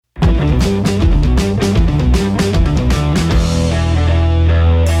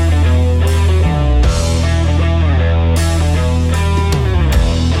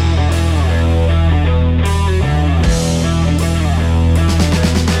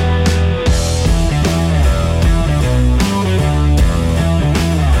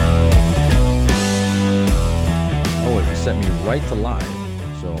right to live.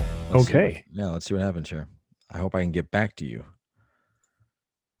 So Okay. let's see what happens here. I hope I can get back to you.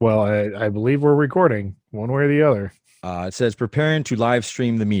 Well, I believe we're recording one way or the other. It says preparing to live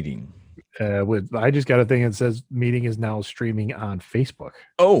stream the meeting. I just got a thing that says meeting is now streaming on Facebook.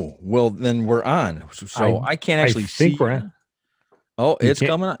 Oh, well, then we're on. So I can't actually see. think we're on. Oh, You it's can't-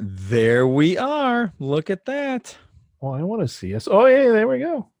 coming on. There we are. Look at that. Well, I want to see us. Oh, yeah, there we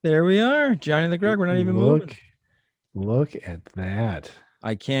go. There we are. Johnny the Greg. We're not even moving. Look at that.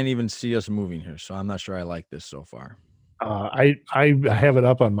 I can't even see us moving here, so I'm not sure I like this so far. I have it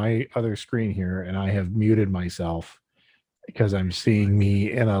up on my other screen here, and I have muted myself because I'm seeing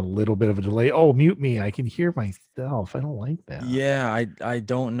me in a little bit of a delay. Oh, mute me. I can hear myself. I don't like that. Yeah, I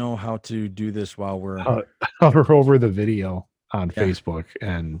don't know how to do this while we're hover over the video on Facebook,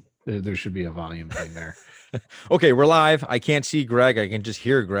 and there should be a volume thing there. Okay, we're live. I can't see Greg. I can just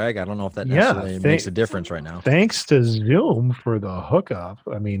hear Greg. I don't know if that necessarily makes a difference right now. Thanks to Zoom for the hookup.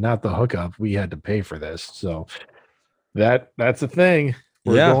 I mean, not the hookup. We had to pay for this. So that's a thing.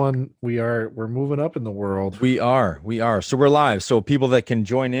 We're moving up in the world. We are. So we're live. So people that can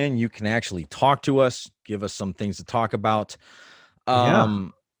join in, you can actually talk to us, give us some things to talk about.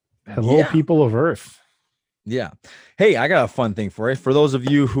 Hello, people of Earth. Yeah. Hey, I got a fun thing for you. For those of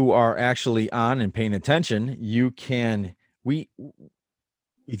you who are actually on and paying attention, if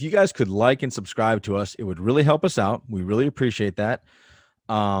you guys could like and subscribe to us, it would really help us out. We really appreciate that.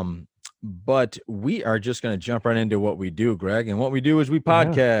 But we are just going to jump right into what we do, Greg. And what we do is we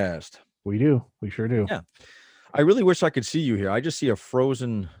podcast. We do. We sure do. Yeah. I really wish I could see you here. I just see a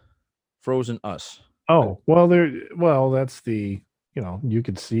frozen us. Oh, well, that's you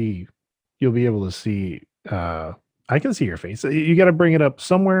could see, you'll be able to see, I can see your face. You got to bring it up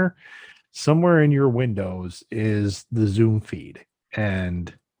somewhere in your windows is the Zoom feed.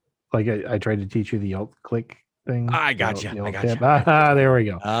 And like I tried to teach you the alt click thing. I got you. There we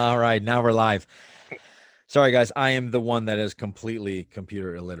go. All right. Now we're live. Sorry, guys. I am the one that is completely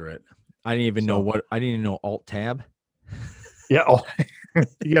computer illiterate. I didn't even know alt tab. Yeah.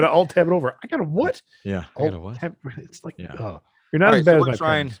 You got to alt tab it over. I got to what? Yeah. Tab, it's like, yeah. You're not as bad as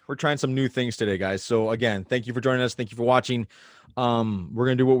we're trying some new things today, guys. So again, thank you for joining us. Thank you for watching. We're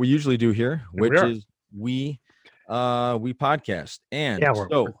gonna do what we usually do here, which is we podcast. And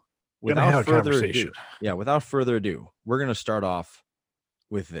without further ado, we're gonna start off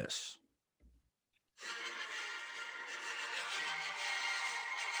with this.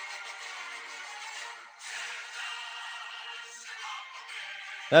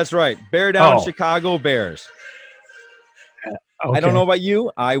 That's right. Bear down, Chicago Bears. Okay. I don't know about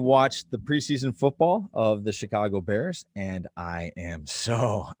you. I watched the preseason football of the Chicago Bears, and I am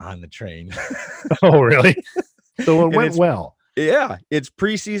so on the train. Oh, really? So it went well. Yeah, it's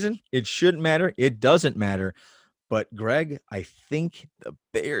preseason. It shouldn't matter. It doesn't matter. But Greg, I think the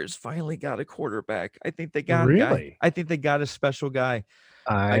Bears finally got a quarterback. I think they got a guy. I think they got a special guy.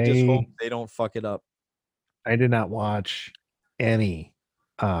 I just hope they don't fuck it up. I did not watch any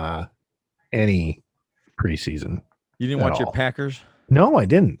preseason. You didn't watch your Packers? No, I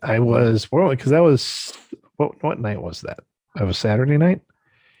didn't. I was because that was what night was that? That was Saturday night.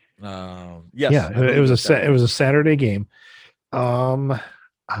 Yes. Yeah, it was a Saturday game.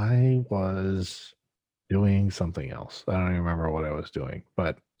 I was doing something else. I don't even remember what I was doing,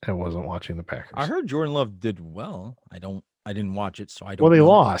 but I wasn't watching the Packers. I heard Jordan Love did well. I didn't watch it, so I don't. Well, they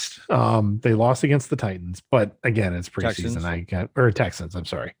lost. They lost against the Titans, but again, it's preseason. Texans. I'm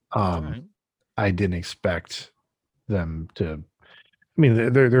sorry. Right. I didn't expect them to. I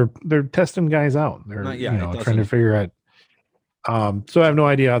mean, they're testing guys out. They're trying to figure out. So I have no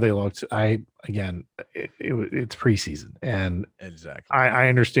idea how they looked. It's preseason, and exactly. I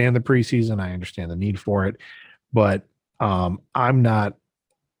understand the preseason. I understand the need for it, but I'm not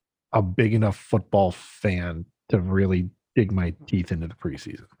a big enough football fan to really dig my teeth into the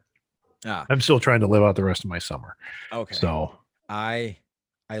preseason. I'm still trying to live out the rest of my summer. Okay. So I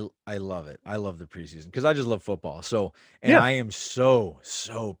love it. I love the preseason because I just love football. So, I am so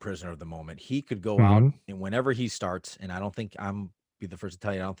prisoner of the moment. He could go out and whenever he starts, and I don't think I'm be the first to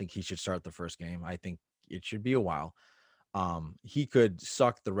tell you, I don't think he should start the first game. I think it should be a while. He could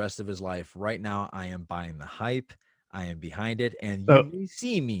suck the rest of his life. Right now, I am buying the hype. I am behind it. And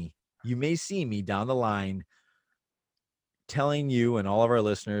you may see me down the line telling you and all of our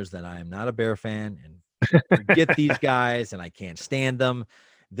listeners that I am not a Bear fan and forget these guys and I can't stand them.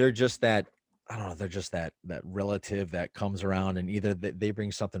 They're just that, I don't know, they're just that relative that comes around and either they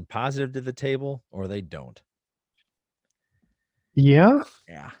bring something positive to the table or they don't. Yeah.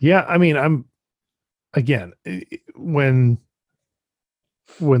 I mean, when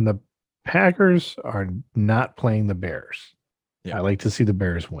the Packers are not playing the Bears, Yeah. I like to see the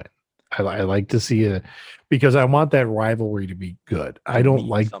Bears win. I like to see it because I want that rivalry to be good. To I don't mean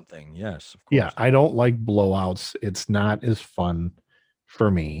like, something. Yes, of yeah, course. I don't like blowouts. It's not as fun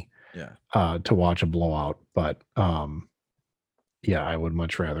for me Yeah. to watch a blowout, but yeah, I would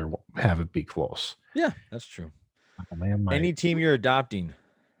much rather have it be close. Yeah, that's true. Oh, man, Any team you're adopting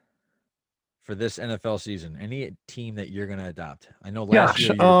for this NFL season? Any team that you're going to adopt? I know last gosh,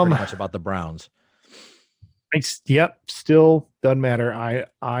 year you were pretty much about the Browns. yep, still doesn't matter.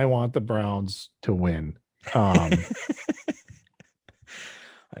 I want the Browns to win. I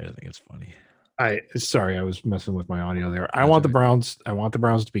just think it's funny. I sorry, I was messing with my audio there. I That's want all the right. Browns. I want the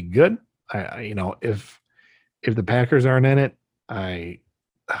Browns to be good. If the Packers aren't in it, I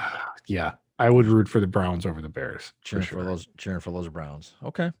yeah, I would root for the Browns over the Bears for sure. Cheering for those Browns.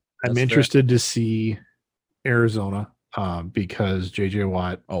 Okay. I'm That's fair. interested to see Arizona because JJ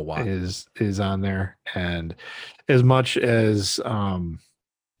Watt Oh, wow. is on there, and as much as I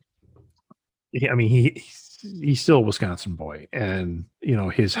mean he's still a Wisconsin boy, and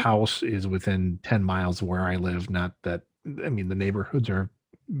his house is within 10 miles of where I live. Not that I mean the neighborhoods are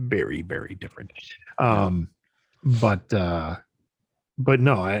very very different, Yeah. but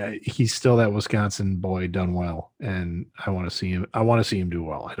no, he's still that Wisconsin boy done well, and I want to see him. I want to see him do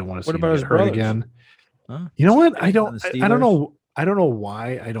well. I don't want to What see him about get his hurt brothers? again. Huh? You know Is he what? big on the I don't Steelers? know. I don't know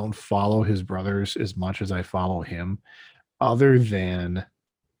why I don't follow his brothers as much as I follow him, other than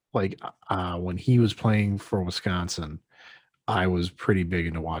like when he was playing for Wisconsin, I was pretty big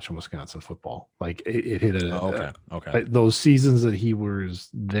into watching Wisconsin football. Like it hit Oh, okay. Okay. those seasons that he was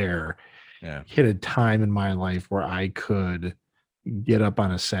there Yeah. hit a time in my life where I could get up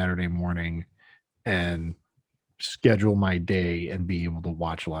on a Saturday morning and schedule my day and be able to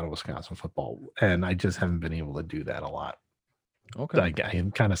watch a lot of Wisconsin football. And I just haven't been able to do that a lot. Okay. I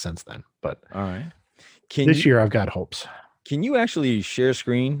am kind of since then, but All right. this year I've got hopes. Can you actually share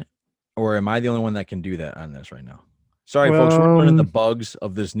screen, or am I the only one that can do that on this right now? Sorry, folks, we're learning the Well, bugs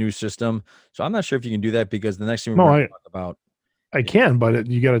of this new system, so I'm not sure if you can do that because the next thing we're no, going to talk about. I can, but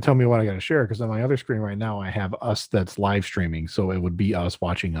you got to tell me what I got to share because on my other screen right now I have us that's live streaming, so it would be us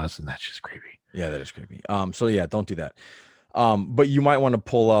watching us, and that's just creepy. Yeah, that is creepy. So yeah, don't do that. But you might want to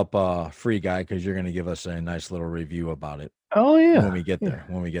pull up Free Guy because you're going to give us a nice little review about it. Oh yeah, when we get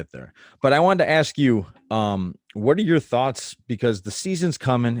there. But I wanted to ask you, what are your thoughts? Because the season's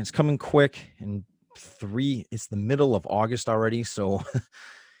coming, it's coming quick. It's the middle of August already. So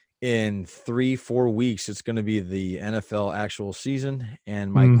in 3-4 weeks, it's going to be the NFL actual season.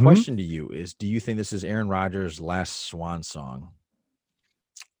 And my question to you is, do you think this is Aaron Rodgers' last swan song?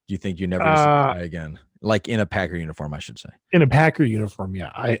 Do you think you're never going to see this guy again? Like in a Packer uniform, I should say. In a Packer uniform,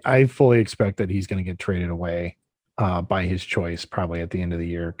 yeah. I fully expect that he's going to get traded away by his choice probably at the end of the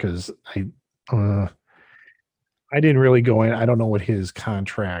year because I didn't really go in. I don't know what his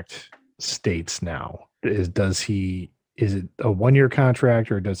contract states now. Is it a 1-year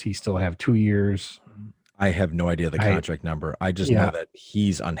contract or does he still have 2 years? I have no idea the contract number. I just know that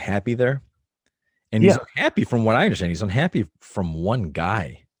he's unhappy there. And he's unhappy from what I understand. He's unhappy from one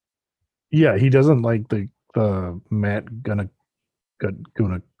guy. Yeah, he doesn't like the Matt Gunakrantz,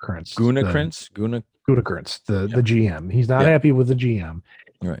 the GM. He's not happy with the GM.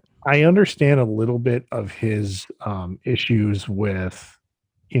 Right. I understand a little bit of his issues with,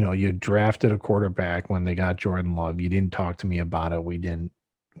 you drafted a quarterback when they got Jordan Love. You didn't talk to me about it. We didn't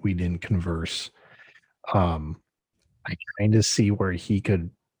converse. I kind of see where he could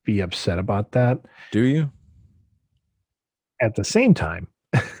be upset about that. Do you? At the same time,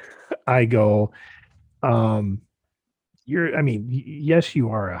 I go, yes, you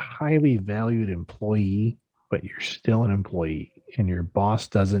are a highly valued employee, but you're still an employee and your boss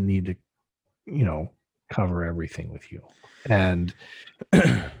doesn't need to, cover everything with you. And,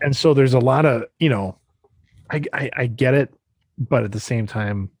 and so there's a lot of, I get it, but at the same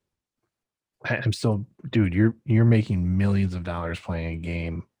time, I'm still, dude, you're making millions of dollars playing a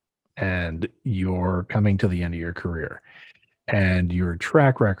game and you're coming to the end of your career and your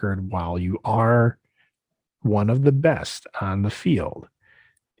track record, while you are one of the best on the field,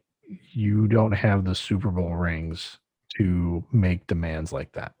 you don't have the Super Bowl rings to make demands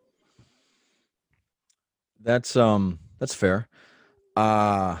like that. That's fair.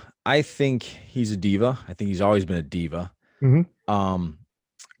 I think he's a diva. I think he's always been a diva. Mm-hmm.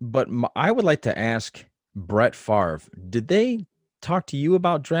 But I would like to ask Brett Favre, did they talk to you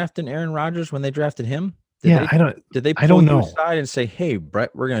about drafting Aaron Rodgers when they drafted him? Did they pull you aside and say, "Hey,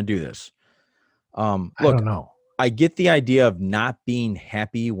 Brett, we're going to do this"? Look, I don't know. I get the idea of not being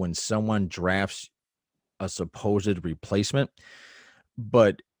happy when someone drafts a supposed replacement,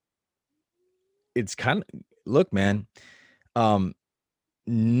 but it's kind of, look, man, Um,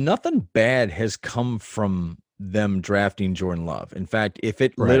 Nothing bad has come from them drafting Jordan Love. In fact, if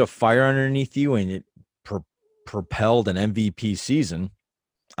it lit Right. a fire underneath you and it propelled an MVP season,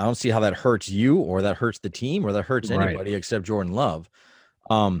 I don't see how that hurts you or that hurts the team or that hurts Right. anybody except Jordan Love.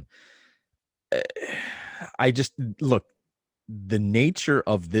 Um, I just look, the nature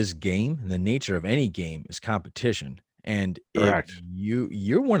of this game and the nature of any game is competition. And if Correct.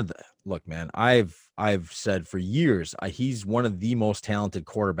 you're one of the look, man, I've said for years, he's one of the most talented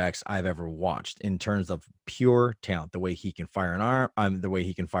quarterbacks I've ever watched in terms of pure talent, the way he can fire an arm, the way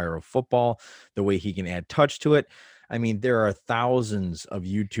he can fire a football, the way he can add touch to it. I mean, there are thousands of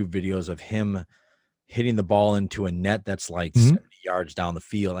YouTube videos of him hitting the ball into a net that's like Mhm. 70 yards down the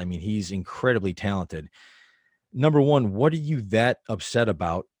field. I mean, he's incredibly talented. Number one, what are you that upset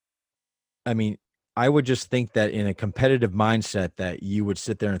about? I mean, I would just think that in a competitive mindset that you would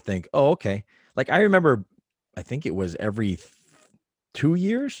sit there and think, "Oh, okay." Like I remember, I think it was every 2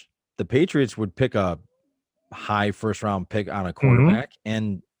 years, the Patriots would pick a high first round pick on a Mhm. quarterback,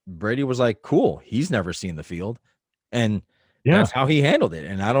 and Brady was like, "Cool, he's never seen the field," and Yeah. that's how he handled it.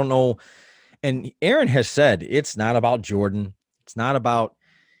 And I don't know. And Aaron has said it's not about Jordan. It's not about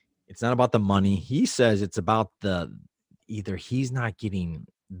it's not about the money. He says it's about the either he's not getting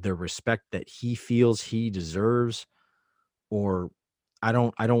the respect that he feels he deserves, or I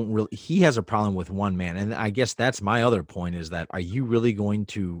don't really he has a problem with one man. And I guess that's my other point is that are you really going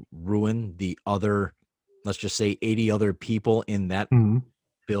to ruin the other, let's just say 80 other people in that Mhm.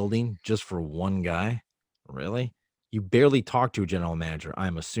 building just for one guy? Really? You barely talk to a general manager,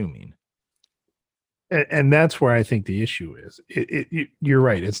 I'm assuming. And that's where I think the issue is. You're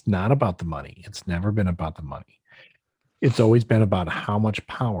right. It's not about the money. It's never been about the money. It's always been about how much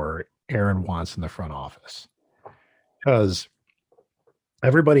power Aaron wants in the front office. Because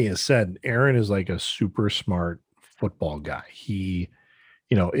everybody has said Aaron is like a super smart football guy.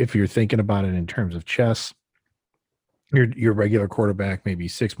 If you're thinking about it in terms of chess, your regular quarterback maybe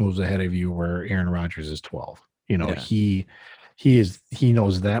 6 moves ahead of you, where Aaron Rodgers is 12. Yeah. He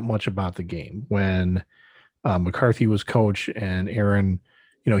knows that much about the game. When McCarthy was coach and Aaron,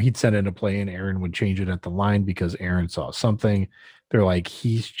 he'd send in a play and Aaron would change it at the line because Aaron saw something. They're like,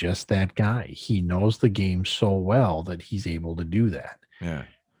 he's just that guy. He knows the game so well that he's able to do that. Yeah.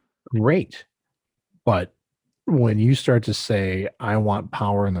 Great. But when you start to say, I want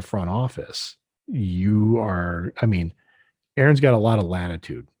power in the front office, I mean, Aaron's got a lot of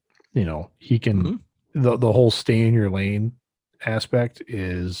latitude. He can, Mhm. the whole stay in your lane aspect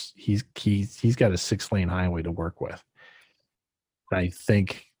is he's got a 6 lane highway to work with. I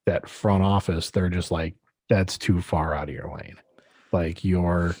think that front office, they're just like, that's too far out of your lane. Like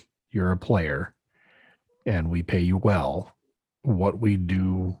you're a player and we pay you well. What we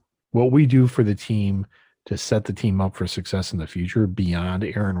do, what we do for the team to set the team up for success in the future beyond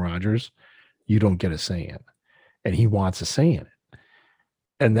Aaron Rodgers, you don't get a say in. And he wants a say in it.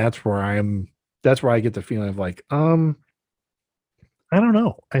 And that's where I get the feeling of like, I don't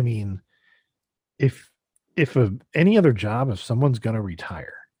know. I mean, if any other job, if someone's gonna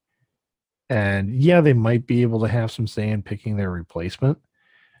retire, and yeah, they might be able to have some say in picking their replacement.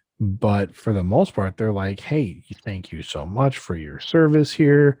 But for the most part, they're like, hey, thank you so much for your service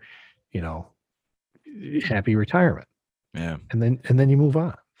here. You know, happy retirement. Yeah. And then you move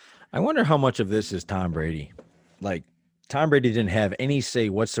on. I wonder how much of this is Tom Brady. Like Tom Brady didn't have any say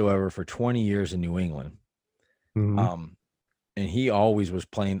whatsoever for 20 years in New England. Mhm. Um, and he always was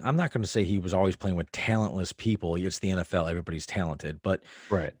playing. I'm not going to say he was always playing with talentless people. It's the NFL, everybody's talented, but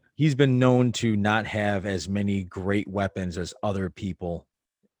Right. he's been known to not have as many great weapons as other people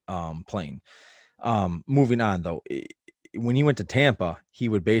playing. Moving on though, when he went to Tampa, he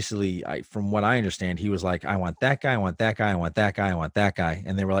would basically, from what I understand, he was like, "I want that guy, I want that guy, I want that guy, I want that guy,"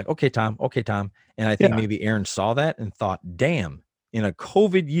 and they were like, okay, Tom." And I think Yeah. maybe Aaron saw that and thought, "Damn, in a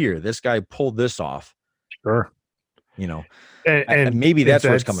COVID year, this guy pulled this off." Sure. You know, And maybe if that's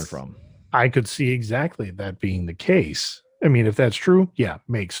where it's coming that's, from. I could see exactly that being the case. I mean, if that's true, yeah,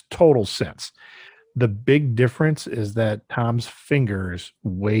 makes total sense. The big difference is that Tom's fingers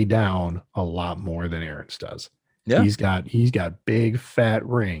weigh down a lot more than Aaron's does. Yeah, He's got big fat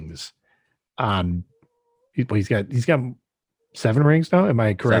rings on. He's got 7 rings now. Am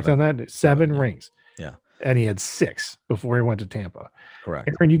I correct on seven, that? seven. Seven Yeah, rings, yeah, and he had 6 before he went to Tampa. correct.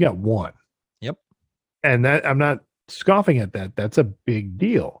 Aaron, you got 1, Yep, and that I'm not scoffing at that. That's a big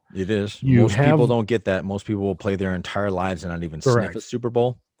deal. it is. You Most people have don't get that. Most people will play their entire lives and not even sniff a correct. Super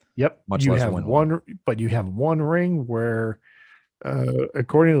Bowl, Yep, much you less have win one. one, but you have 1 ring where,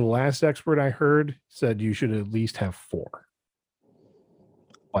 according to the last expert I heard, said you should at least have 4.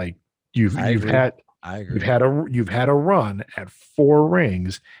 Like I you've agree. had I You've agree. had a run at 4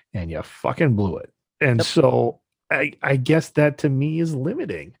 rings and you fucking blew it. And Yep. so I guess that to me is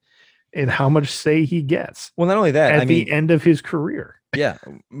limiting in how much say he gets Well, not only that, I at the mean, end of his career. yeah,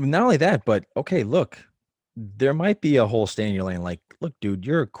 not only that, but okay, look, there might be a hole stay in your lane. Like, look, dude,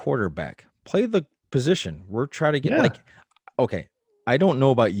 you're a quarterback. Play the position. We're trying to get Yeah. like, okay, I don't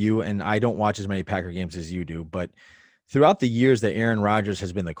know about you, and I don't watch as many Packer games as you do, but throughout the years that Aaron Rodgers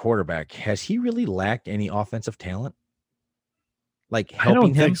has been the quarterback, has he really lacked any offensive talent? Like I helping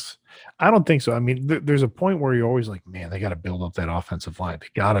don't think him? so. I don't think so. I mean, there's a point where you're always like, man, they got to build up that offensive line. They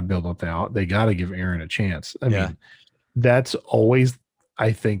got to build up that. They got to give Aaron a chance. I Yeah. mean, that's always,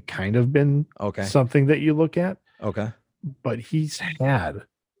 I think, kind of been Okay. something that you look at. Okay. But he's had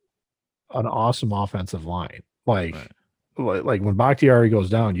an awesome offensive line. Right. Like when Bakhtiari goes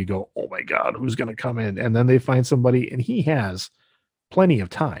down, you go, oh my God, who's going to come in? And then they find somebody, and he has plenty of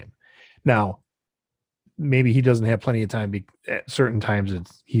time. Now, maybe he doesn't have plenty of time. At certain times,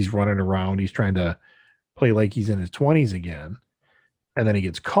 he's running around. He's trying to play like he's in his 20s again. And then he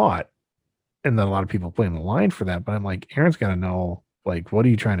gets caught. And then a lot of people blame the line for that. But I'm like, Aaron's got to know, like, what are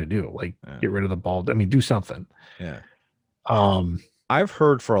you trying to do? Like, Yeah. get rid of the ball. I mean, do something. Yeah. Um, I've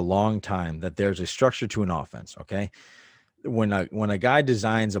heard for a long time that there's a structure to an offense. Okay. When a guy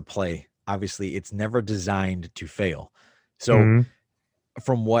designs a play, obviously it's never designed to fail. So mhm.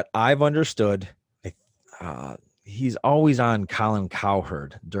 from what I've understood, uh, he's always on Colin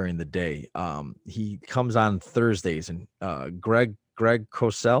Cowherd during the day. He comes on Thursdays, and Greg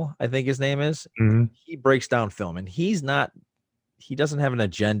Cosell, I think his name is. Mhm. He breaks down film, and he doesn't have an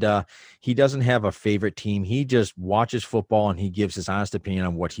agenda. He doesn't have a favorite team. He just watches football and he gives his honest opinion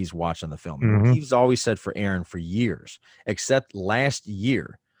on what he's watched on the film. And what Mhm. he's always said for Aaron for years, except last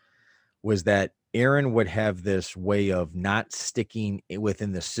year, was that Aaron would have this way of not sticking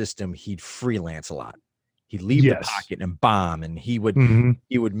within the system. He'd freelance a lot. He'd leave the Yes. pocket and bomb, and Mhm.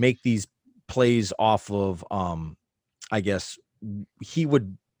 he would make these plays off of I guess he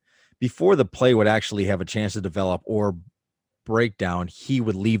would, before the play would actually have a chance to develop or breakdown, he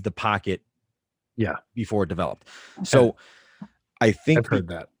would leave the pocket Yeah. before it developed. Yeah. So I I've think heard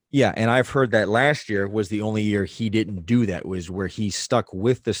that. yeah, and I've heard that last year was the only year he didn't do that, was where he stuck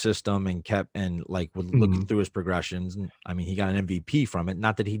with the system and kept and like would look Mhm. through his progressions. And I mean, he got an MVP from it.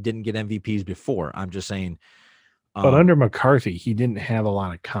 Not that he didn't get MVPs before. I'm just saying, But um, under McCarthy, he didn't have a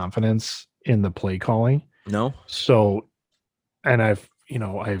lot of confidence in the play calling. no, So, and I've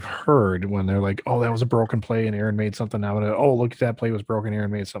heard when they're like, oh, that was a broken play and Aaron made something out of it. Oh, look, that play was broken.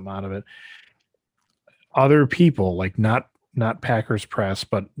 Aaron made something out of it. Other people, like not Packers press,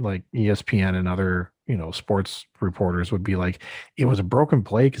 but like ESPN and other, sports reporters would be like, it was a broken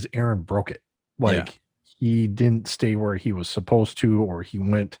play because Aaron broke it. yeah, Like he didn't stay where he was supposed to, or he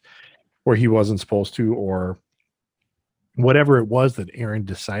went where he wasn't supposed to, or whatever it was that Aaron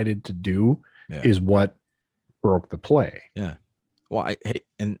decided to do yeah, is what broke the play. yeah. Well,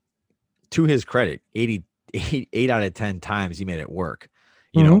 and to his credit, 8 out of 10 times he made it work,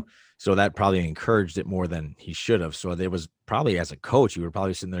 you Mhm. know, so that probably encouraged it more than he should have. So there was probably, as a coach, you were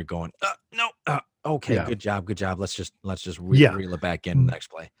probably sitting there going, no, okay, Yeah. good job. Let's just Yeah. reel it back in the next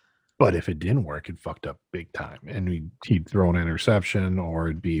play. But if it didn't work, it fucked up big time. And he'd throw an interception or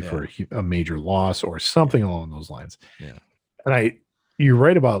it'd be for a major loss or something along those lines. Yeah. And you're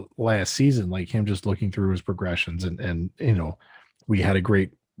right about last season, like him just looking through his progressions and we had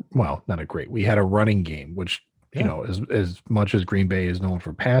we had a running game, which, Yeah. as much as Green Bay is known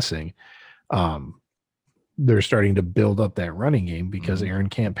for passing, um, they're starting to build up that running game because Mhm. Aaron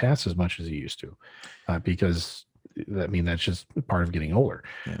can't pass as much as he used to, because that's just part of getting older.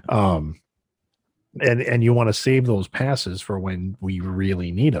 Yeah. And you want to save those passes for when we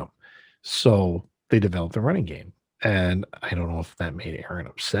really need them. So they developed the running game. And I don't know if that made Aaron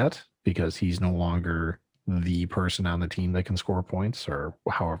upset because he's no longer the person on the team that can score points, or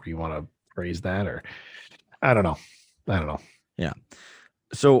however you want to phrase that, or I don't know. Yeah.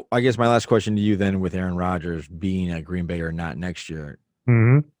 So I guess my last question to you then, with Aaron Rodgers being at Green Bay or not next year,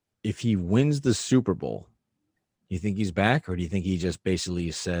 Mm-hmm. if he wins the Super Bowl, you think he's back, or do you think he just basically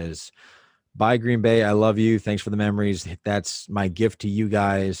says, bye, Green Bay, I love you, thanks for the memories, that's my gift to you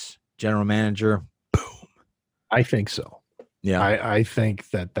guys, general manager? I think so. Yeah. I think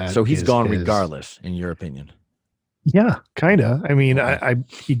that So he's is gone his. regardless, in your opinion? Yeah, kind of. I mean, Okay.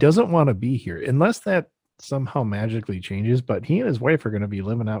 he doesn't want to be here unless that somehow magically changes. But he and his wife are going to be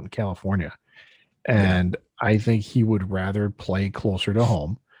living out in California, Yeah. and I think he would rather play closer to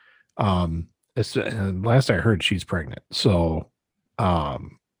home. Last I heard, she's pregnant, so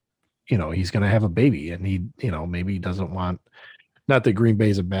he's going to have a baby, and maybe he doesn't want Not that Green Bay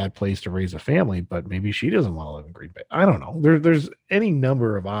is a bad place to raise a family, but maybe she doesn't want to live in Green Bay. I don't know. There's any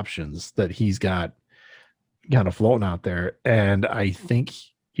number of options that he's got kind of floating out there. And I think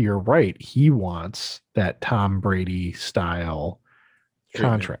you're right. He wants that Tom Brady style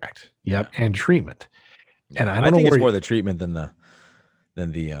Treatment. contract. Yeah. Yep. And treatment. And Yeah. I I don't know think it's where, more the treatment than the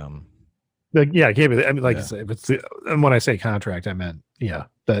yeah, I gave it. I mean, like I yeah. said, if it's, and when I say contract, I meant, yeah,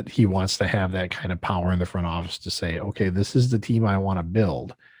 that he wants to have that kind of power in the front office to say, okay, this is the team I want to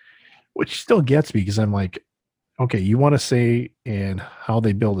build, which still gets me because I'm like, okay, you want to say in how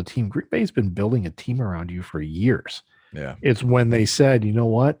they build a team. Green Bay's been building a team around you for years. Yeah. It's when they said, you know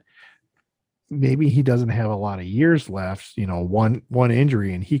what, maybe he doesn't have a lot of years left, one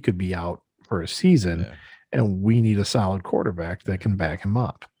injury and he could be out for a season, Yeah. and we need a solid quarterback that can back him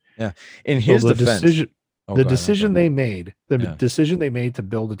up. Yeah. In So his the defense. decision Oh, the go ahead. I'm decision sorry. they made, the Yeah. decision they made to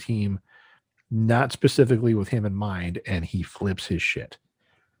build a team not specifically with him in mind, and he flips his shit.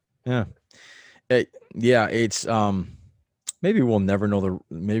 Yeah. Yeah, it's maybe we'll never know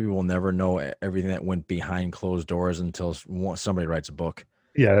everything that went behind closed doors until somebody writes a book.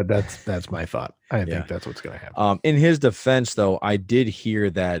 Yeah, that's my thought. I Yeah. think that's what's going to happen. In his defense, though, I did hear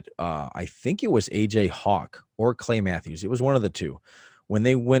that I think it was AJ Hawk or Clay Matthews. It was one of the two. When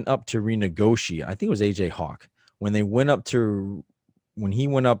they went up to renegotiate, I think it was AJ Hawk. When he went up to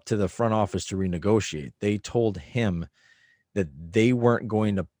the front office to renegotiate, they told him that they weren't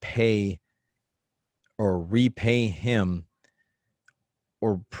going to pay or repay him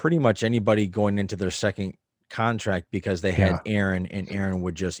or pretty much anybody going into their second contract because they had Aaron, and Aaron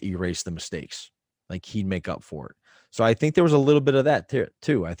would just erase the mistakes. Like he'd make up for it. So I think there was a little bit of that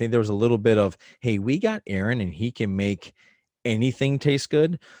too. I think there was a little bit of, hey, we got Aaron and he can make anything taste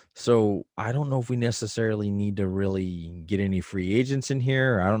good. So I don't know if we necessarily need to really get any free agents in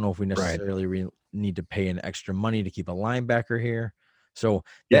here. I don't know if we necessarily need to pay an extra money to keep a linebacker here. So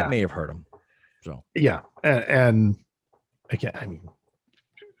that may have hurt him. So yeah, and again, I mean,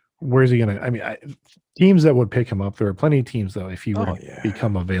 where's he gonna? I mean, teams that would pick him up. There are plenty of teams though. If he were to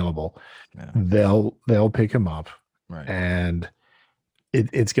become available, they'll pick him up, right? And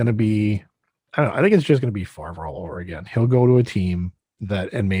it's going to be, I don't know. I think it's just going to be Favre all over again. He'll go to a team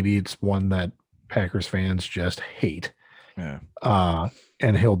that, and maybe it's one that Packers fans just hate. Yeah.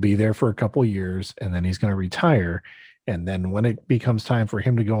 And he'll be there for a couple of years, and then he's going to retire. And then when it becomes time for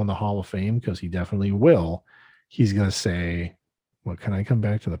him to go in the Hall of Fame, because he definitely will, he's going to say, well, can I come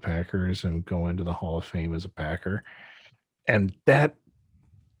back to the Packers and go into the Hall of Fame as a Packer? And that,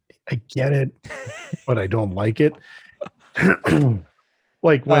 I get it, but I don't like it.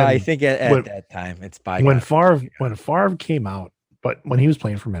 Like when I think at that time it's by when Favre came out, but when he was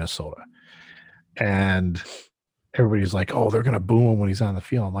playing for Minnesota, and everybody's like, oh, they're gonna boo him when he's on the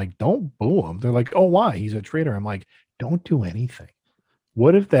field. I'm like, don't boo him. They're like, oh, why? He's a traitor. I'm like, don't do anything.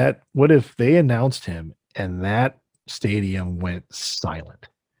 What if they announced him and that stadium went silent?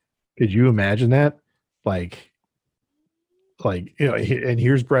 Could you imagine that? Like, and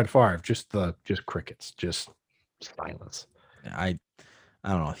here's Brett Favre, just crickets, just silence. I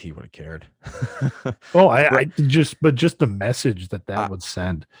don't know if he would have cared. Just the message that would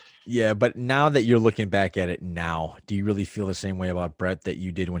send. Yeah, but now that you're looking back at it now, do you really feel the same way about Brett that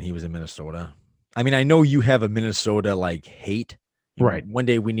you did when he was in Minnesota? I mean, I know you have a Minnesota like hate. Right. One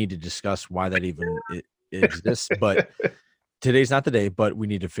day we need to discuss why that even exists, but today's not the day, but we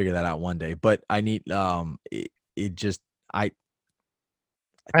need to figure that out one day. But I need I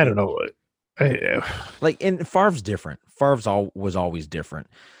don't know. And Favre's different. Was always different.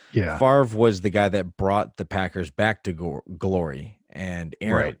 Yeah. Favre was the guy that brought the Packers back to glory. And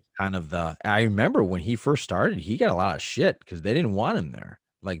Aaron kind of I remember when he first started, he got a lot of shit because they didn't want him there.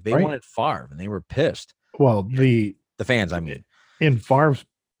 Like they wanted Favre and they were pissed. Well, the fans, I mean. In Favre's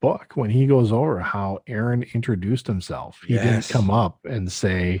book, when he goes over how Aaron introduced himself, he didn't come up and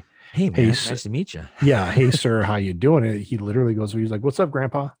say, hey man, nice to meet you. Yeah, hey sir, how you doing? And he literally goes, he's like, what's up,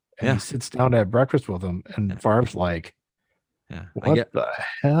 grandpa? And he sits down to have breakfast with him, and Favre's like, what the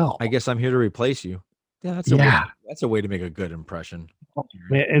hell? I guess I'm here to replace you. Yeah, that's a way to make a good impression.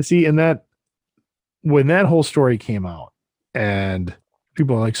 Man, and see, when that whole story came out, and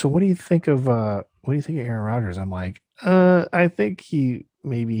people are like, so what do you think of Aaron Rodgers? I'm like, I think he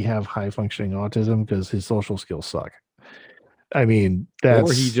maybe have high functioning autism because his social skills suck. I mean,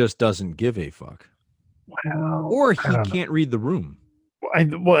 or he just doesn't give a fuck. Well, or he can't read the room.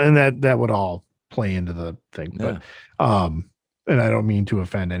 And that would all play into the thing. Yeah. But and I don't mean to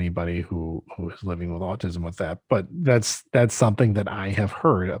offend anybody who is living with autism with that, but that's something that I have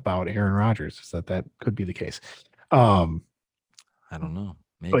heard about Aaron Rodgers, is that could be the case. I don't know.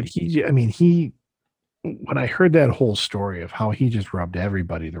 Maybe. But he when I heard that whole story of how he just rubbed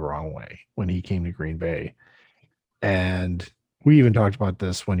everybody the wrong way when he came to Green Bay, and we even talked about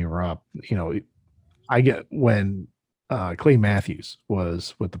this when you were up, I get when Clay Matthews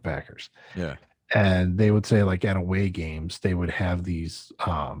was with the Packers, Yeah. and they would say like at away games they would have these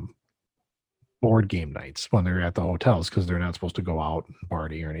board game nights when they're at the hotels because they're not supposed to go out and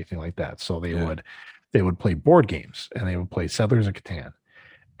party or anything like that. So Yeah. they would play board games and they would play Settlers of Catan,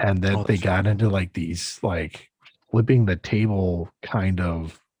 and Oh, that they that's got right. into like these like flipping the table kind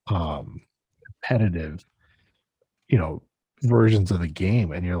of competitive, you know, versions of the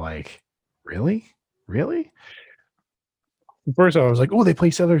game, and you're like, really, really? First, I was like, "Oh, they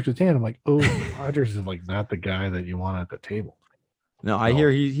play Settlers of Catan." I'm like, "Oh, Rogers is like not the guy that you want at the table." No, I hear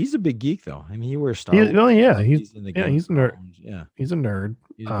So, he's a big geek though. I mean, he wears Star Wars oh yeah, stuff. He's in the Game of he's a nerd. Thrones. Yeah, He's a nerd.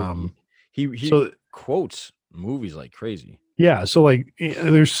 he's a big geek. He So quotes movies like crazy. yeah, so like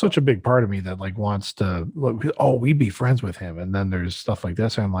there's such a big part of me that like wants to look, oh, we'd be friends with him, and then there's stuff like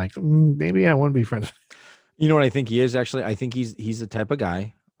this, and I'm like, maybe I wouldn't be friends. You know what I think he is actually? I think he's the type of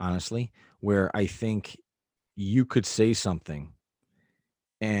guy, honestly, where I think you could say something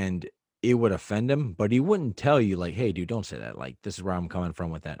and it would offend him, but he wouldn't tell you like, "Hey, dude, don't say that." Like, this is where I'm coming from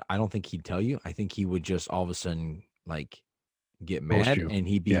with that. I don't think he'd tell you. I think he would just all of a sudden like get Post mad you. and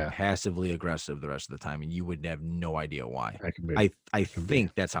he'd be Yeah, passively aggressive the rest of the time and you would have no idea why. that could be. I That could be.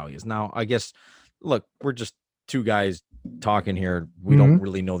 think that's how he is. Now, I guess look, we're just two guys talking here. We don't Mhm.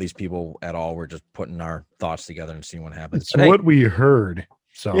 really know these people at all. We're just putting our thoughts together and seeing what happens. It's But hey, what we heard.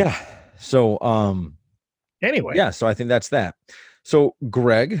 So yeah. So anyway, yeah, so I think that's that. So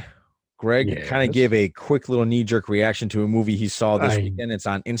Greg kind of yes, gave a quick little knee-jerk reaction to a movie he saw this I weekend. It's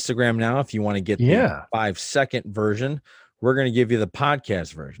on Instagram now. If you want to get the yeah, 5-second version, we're going to give you the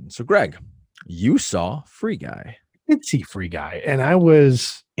podcast version. So, Greg, you saw Free Guy. did see Free Guy, and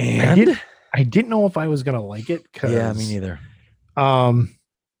And I didn't know if I was gonna like it yeah, me because neither. um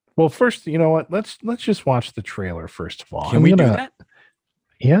well, first, you know what? Let's just watch the trailer first of all. Can we do that?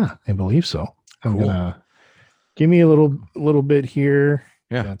 Yeah, I believe so. I'm Cool. gonna give me a little bit here.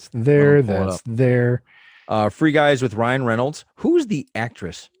 Yeah. That's Let him there. pull it That's up. there. Free Guys with Ryan Reynolds. Who's the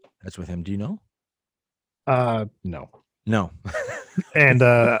actress that's with him? Do you know? No. No. And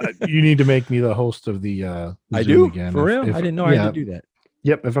you need to make me the host of the I Zoom do? again. For real? If I didn't know I had to yeah, do that.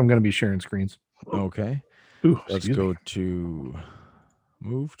 yep. If I'm gonna be sharing screens. Okay. Ooh, Let's excuse me. go to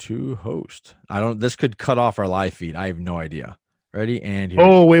move to host. I don't, this could cut off our live feed. I have no idea. Ready? And here.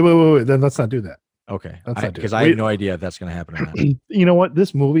 Oh, wait. Then let's not do that. Okay. Let's not do Because it. I have Wait. no idea if that's going to happen or not. You know what?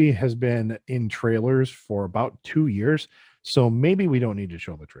 This movie has been in trailers for about 2 years, so maybe we don't need to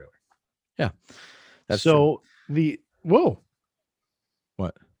show the trailer. Yeah. That's true. So the whoa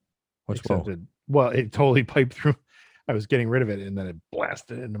What? What's whoa? accepted. Well, it totally piped through. I was getting rid of it and then it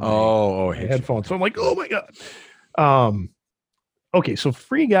blasted into my, Oh, my hit you. headphones. So I'm like, oh my God. Okay, so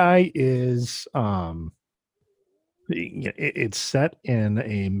Free Guy is it's set in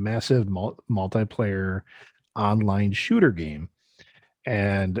a massive multiplayer online shooter game,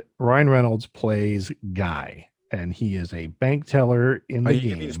 and Ryan Reynolds plays Guy, and he is a bank teller in Are the you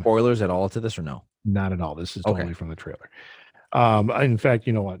giving game. spoilers at all to this or no? Not at all. This is Okay. totally from the trailer. In fact,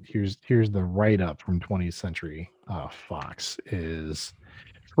 you know what? Here's the write up from 20th Century Fox is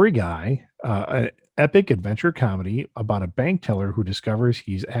Free Guy, an epic adventure comedy about a bank teller who discovers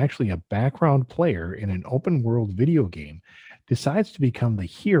he's actually a background player in an open world video game, decides to become the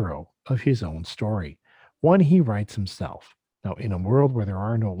hero of his own story, one he writes himself. Now, in a world where there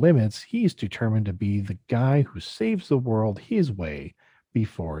are no limits, he's determined to be the guy who saves the world his way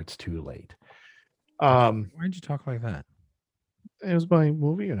before it's too late. Why'd you talk like that? It was my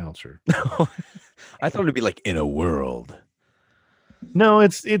movie announcer. I thought it'd be like in a world. No,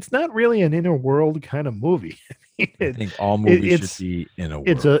 it's not really an inner world kind of movie. I think all movies it's should be in a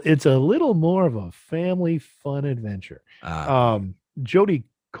world. it's a little more of a family fun adventure. Jodie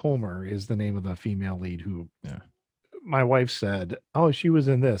Comer is the name of the female lead who Yeah. my wife said, "Oh, she was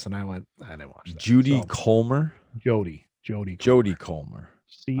in this," and I went, "I didn't watch that." Judy So, Colmer. Jodie Jodie Comer.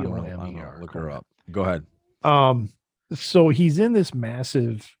 I don't know. Comer. Look her up. Go ahead. So he's in this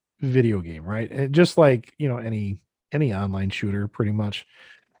massive video game, right? And just like, any online shooter pretty much.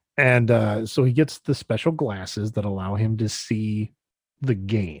 And so he gets the special glasses that allow him to see the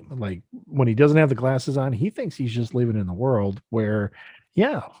game. Like when he doesn't have the glasses on, he thinks he's just living in the world where,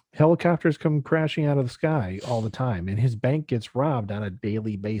 yeah, helicopters come crashing out of the sky all the time, and his bank gets robbed on a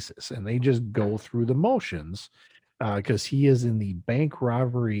daily basis, and they just go through the motions because he is in the bank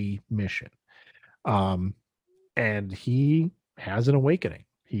robbery mission. And he has an awakening.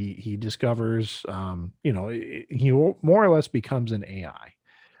 He discovers, he more or less becomes an AI,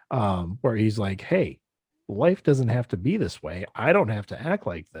 where he's like, hey, life doesn't have to be this way. I don't have to act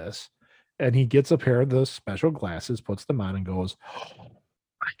like this. And he gets a pair of those special glasses, puts them on, and goes, oh,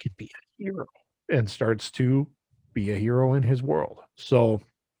 I could be a hero, and starts to be a hero in his world. So,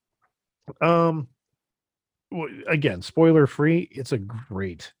 um, again, spoiler free, it's a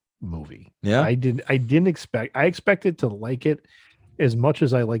great movie. Yeah. I expected to like it as much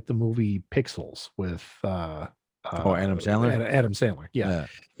as I like the movie Pixels with Adam Sandler. Adam Sandler. Yeah.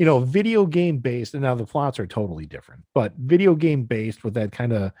 You know, video game based, and now the plots are totally different, but video game based with that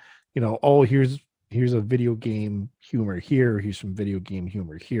kind of, you know, oh, here's a video game humor here, here's some video game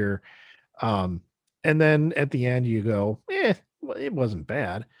humor here. And then at the end you go, well, it wasn't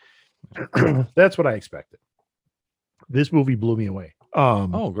bad. That's what I expected. This movie blew me away.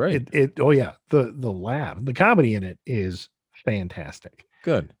 Oh, great. Oh yeah, the laugh, the comedy in it is fantastic.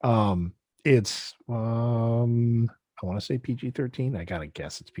 Good. It's I want to say PG-13. I gotta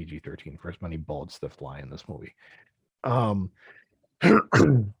guess it's PG-13 for as many bullets that fly in this movie.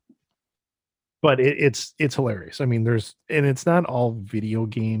 But it's hilarious. I mean, it's not all video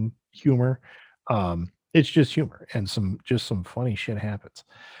game humor. It's just humor and some funny shit happens.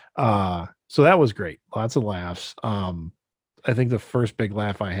 So that was great. Lots of laughs. I think the first big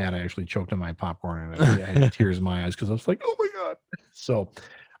laugh I had, I actually choked on my popcorn and I had tears in my eyes because I was like, oh my God. So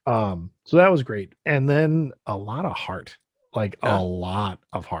that was great. And then a lot of heart, like a lot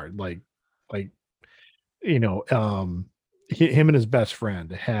of heart, like, you know, him and his best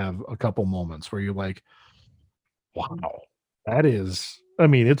friend have a couple moments where you're like, wow, that is, I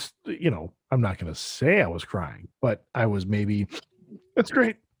mean, it's, you know, I'm not going to say I was crying, but I was maybe, that's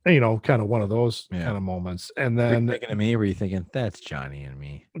great. You know, kind of one of those kind of moments. And then thinking of me, were you thinking that's Johnny and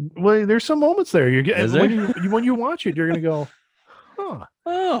me? Well, there's some moments there. You're getting when you watch it, you're gonna go, huh.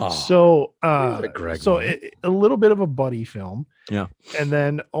 Oh, so a little bit of a buddy film. Yeah. And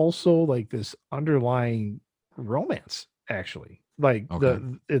then also like this underlying romance, actually. Like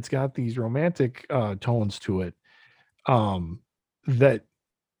it's got these romantic tones to it that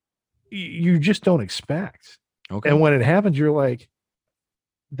you just don't expect. Okay. And when it happens, you're like,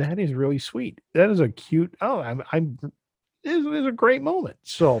 that is really sweet. That is a cute. Oh, it's a great moment.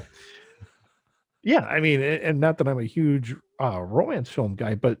 So, yeah, I mean, and not that I'm a huge romance film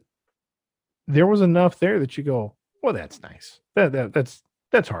guy, but there was enough there that you go, well, that's nice. That's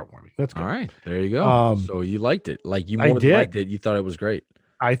heartwarming. That's good. All right. There you go. So you liked it. Like you more than liked it. You thought it was great.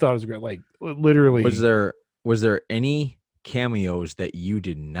 I thought it was great. Like literally. Was there any cameos that you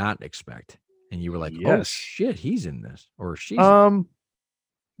did not expect, and you were like, yes. Oh shit, he's in this, or she's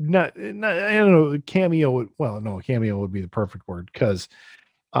not I don't know, cameo. Well, no, cameo would be the perfect word, because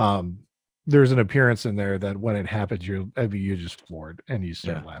there's an appearance in there that when it happens, you're just floored and you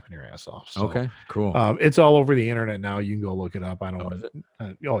start laughing your ass off. So, okay, cool. It's all over the internet now. You can go look it up. I don't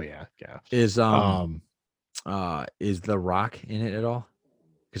know. Yeah. Is The Rock in it at all?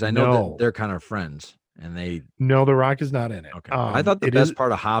 Because I know that they're kind of friends. And No, The Rock is not in it. Okay. I thought the best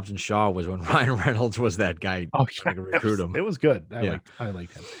part of Hobbs and Shaw was when Ryan Reynolds was that guy trying to recruit him. It was good. I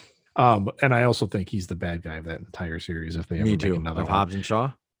liked him. And I also think he's the bad guy of that entire series. If they ever make another one. Hobbs and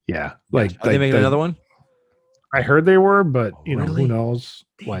Shaw. Yeah, are they making another one? I heard they were, but who knows?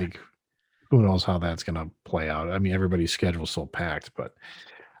 Damn. Like, who knows how that's gonna play out? I mean, everybody's schedule's so packed, but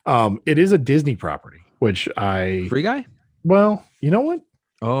it is a Disney property, which Free Guy. Well, you know what?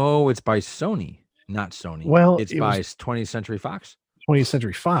 Oh, it's by Sony. Not Sony. Well, it's by 20th Century Fox. 20th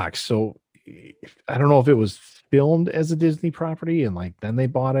Century Fox. So I don't know if it was filmed as a Disney property and like then they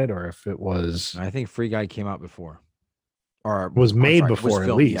bought it, or if it was. I think Free Guy came out before, or was made before,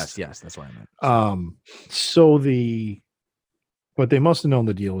 at least. Yes, that's what I meant. But they must have known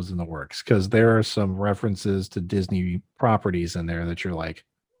the deal was in the works, because there are some references to Disney properties in there that you're like,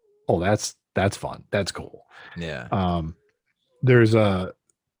 oh, that's fun. That's cool. Yeah. There's a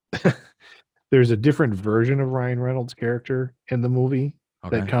different version of Ryan Reynolds' character in the movie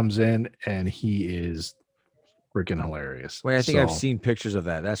that comes in, and he is freaking hilarious. Wait, I think I've seen pictures of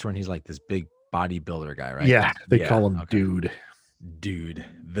that. That's when he's like this big bodybuilder guy, right? Yeah, they call him Dude. Dude.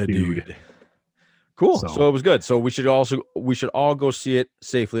 Cool. So it was good. So we should all go see it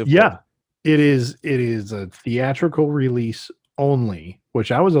safely. Yeah, it is a theatrical release only,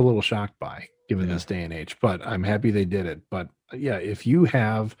 which I was a little shocked by given this day and age, but I'm happy they did it. But yeah, if you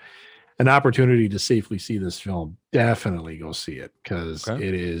have an opportunity to safely see this film, definitely go see it, because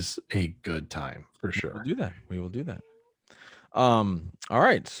it is a good time for sure. We will do that. All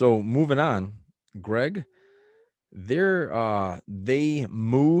right. So moving on, Greg, they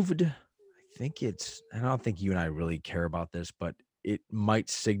moved. I don't think you and I really care about this, but it might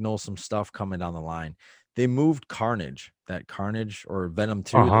signal some stuff coming down the line. They moved Carnage or Venom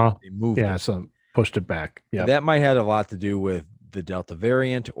 2. They moved it. pushed it back. Yeah, that might have a lot to do with the Delta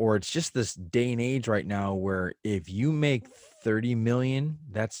variant, or it's just this day and age right now where if you make 30 million,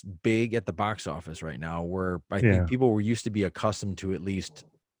 that's big at the box office right now, where I think people were used to be accustomed to at least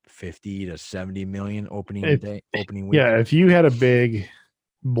 50 to 70 million opening week. Yeah, if you had a big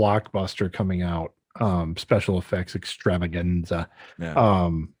blockbuster coming out, special effects extravaganza,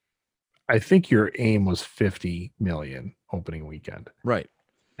 I think your aim was 50 million opening weekend. Right.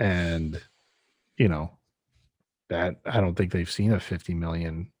 And you know, that I don't think they've seen a 50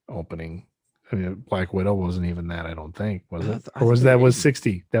 million opening. I mean, Black Widow wasn't even that, I don't think, was it? Or was that was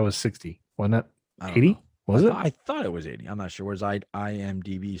 60? That was 60. Wasn't that 80? Was it? I thought it was 80. I'm not sure. What does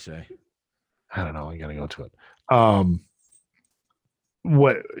IMDb say? I don't know. I gotta go to it.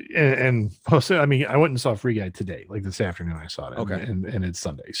 What and I mean, I went and saw Free Guy today, like this afternoon. I saw it. Okay. And it's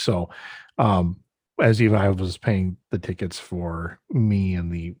Sunday. So as even I was paying the tickets for me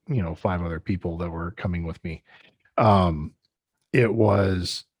and the 5 other people that were coming with me.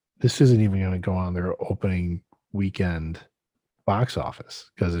 This isn't even going to go on their opening weekend box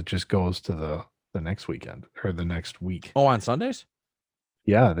office because it just goes to the next weekend or the next week. Oh, on Sundays?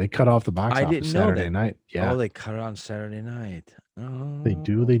 Yeah, they cut off the box office Saturday night. Yeah. Oh, they cut it on Saturday night. Oh. They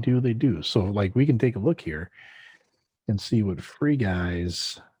do. So like we can take a look here and see what Free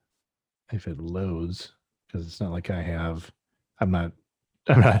Guys, if it loads, because it's not like I'm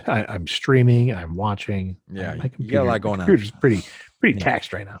streaming, I'm watching. Yeah, you got a lot going on. Computer's pretty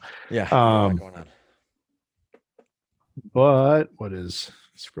taxed right now. Yeah. A lot going on. But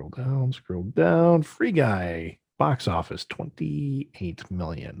scroll down. Free Guy box office 28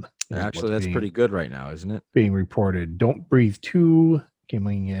 million. Actually, that's pretty good right now, isn't it? Being reported. Don't Breathe 2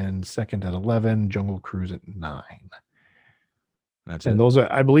 coming in second at 11. Jungle Cruise at 9. Those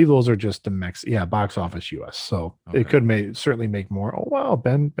are, I believe, those are just the box office US. So it could certainly make more. Oh wow,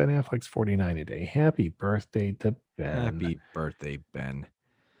 Ben Affleck's 49 today. Happy birthday to Ben. Happy birthday, Ben.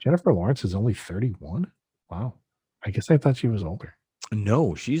 Jennifer Lawrence is only 31. Wow, I guess I thought she was older.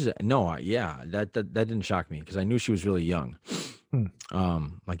 No, that didn't shock me because I knew she was really young.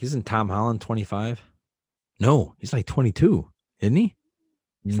 Like, isn't Tom Holland 25? No, he's like 22, isn't he?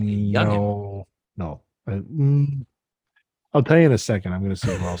 He's like young. No. I'll tell you in a second. I'm going to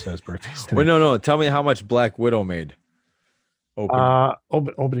see who else has birthdays today. Wait, no. Tell me how much Black Widow made.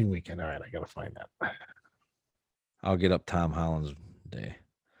 Opening weekend. All right, I got to find that. I'll get up Tom Holland's day.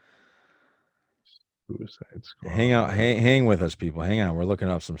 Suicide Squad. Hang with us, people. Hang on. We're looking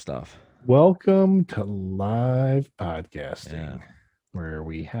up some stuff. Welcome to live podcasting, where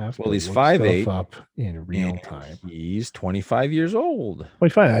we have to he's 5'8" up in real time. He's 25 years old.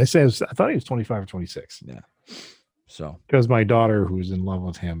 25. I thought he was 25 or 26. Yeah. So, because my daughter, who's in love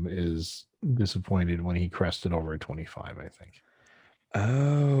with him, is disappointed when he crested over 25, I think.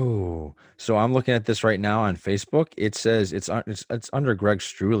 Oh, so I'm looking at this right now on Facebook. It says it's under Greg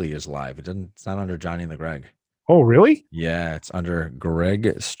Struley is live. It's not under Johnny and the Greg. Oh, really? Yeah, it's under Greg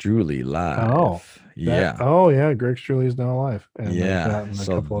Struley live. Oh, yeah. Greg Struley is now live. And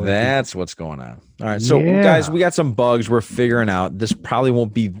so that's what's going on. All right, so guys, we got some bugs we're figuring out. This probably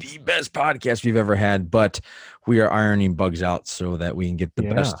won't be the best podcast we've ever had, but we are ironing bugs out so that we can get the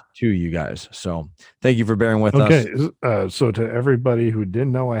best to you guys. So thank you for bearing with us. Okay, so to everybody who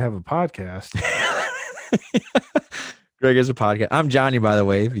didn't know I have a podcast. Greg has a podcast. I'm Johnny, by the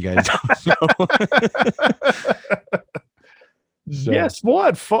way, if you guys don't know. Guess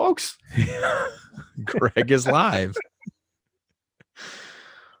what, folks? Greg is live.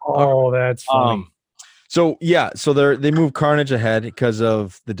 Oh, that's funny. So they moved Carnage ahead because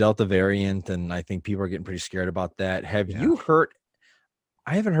of the Delta variant, and I think people are getting pretty scared about that. Have you heard?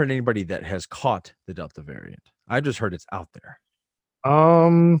 I haven't heard anybody that has caught the Delta variant. I just heard it's out there.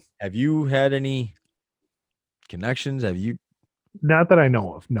 Have you had any connections? Have you? Not that I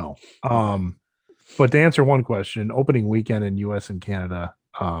know of. No. But to answer one question, opening weekend in US and Canada,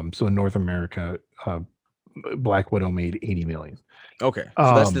 so in North America, Black Widow made 80 million. Okay.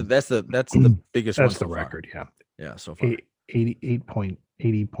 So that's the biggest one. That's the record, yeah. Yeah, so far. 80.3.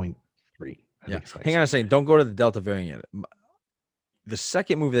 Yeah. Hang on a second. Don't go to the Delta variant. The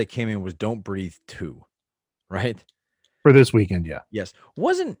second movie that came in was Don't Breathe 2, right? For this weekend, yeah. Yes.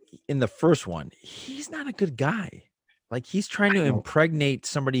 Wasn't in the first one. He's not a good guy. Like, he's trying to impregnate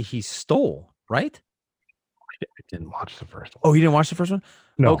somebody he stole, right? I didn't watch the first one. Oh, you didn't watch the first one?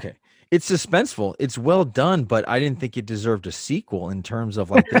 No. Okay. It's suspenseful. It's well done, but I didn't think it deserved a sequel in terms of,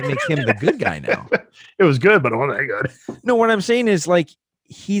 like, they make him the good guy now. It was good, but it wasn't that good. No, what I'm saying is, like,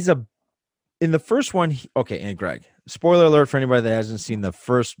 in the first one, and Greg, spoiler alert for anybody that hasn't seen the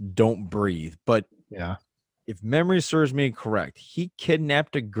first Don't Breathe, but yeah, if memory serves me correct, he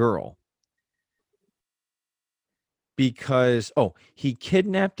kidnapped a girl because he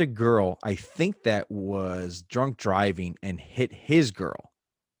kidnapped a girl. I think that was drunk driving and hit his girl,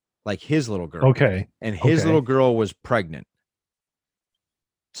 like his little girl. Okay. And his little girl was pregnant.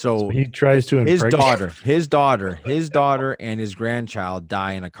 So he tries to his daughter and his grandchild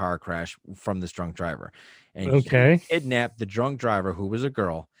die in a car crash from this drunk driver. And he kidnapped the drunk driver, who was a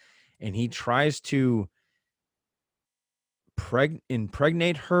girl, and he tries to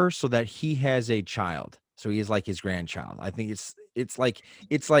impregnate her so that he has a child. So he's like his grandchild. I think it's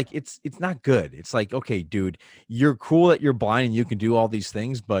not good. It's like, okay, dude, you're cool that you're blind and you can do all these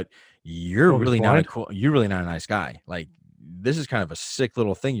things, but you're really not a nice guy. Like, this is kind of a sick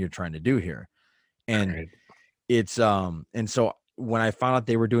little thing you're trying to do here. And it's and so when I found out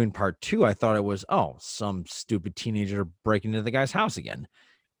they were doing part 2, I thought it was some stupid teenager breaking into the guy's house again.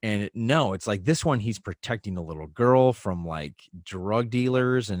 And no, it's like this one, he's protecting a little girl from like drug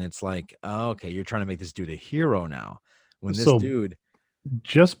dealers, and it's like, okay, you're trying to make this dude a hero now. When this dude,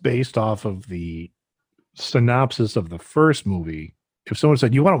 just based off of the synopsis of the first movie, if someone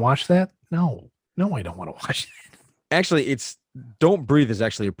said, "You want to watch that?" No, I don't want to watch that. Actually, it's Don't Breathe is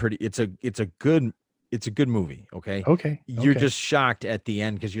actually it's a good movie. Okay. You're just shocked at the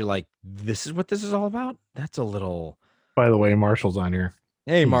end because you're like, this is what this is all about. That's a little. By the way, Marshall's on here.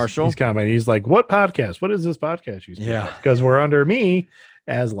 Hey, Marshall. He's commenting. He's like, "What podcast? What is this podcast?" Yeah, because we're under me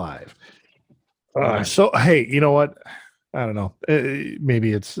as live. So hey, you know what? I don't know.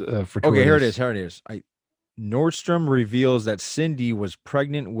 Maybe it's for. Okay, here it is. Nordstrom reveals that Cindy was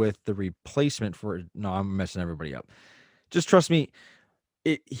pregnant with the replacement for. No, I'm messing everybody up. Just trust me.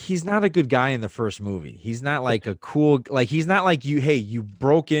 He's not a good guy in the first movie. He's not like a cool, like he's not like you. Hey, you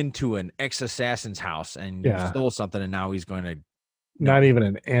broke into an ex-assassin's house and you stole something, and now he's going to. Not even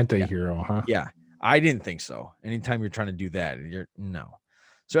an anti-hero, huh? Yeah, I didn't think so. Anytime you're trying to do that, no.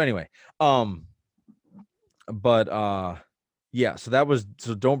 So anyway, yeah. So that was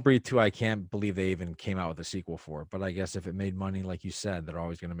Don't Breathe 2. I can't believe they even came out with a sequel for it. But I guess if it made money, like you said, they're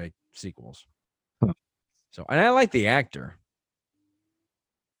always going to make sequels. Huh. So, and I like the actor.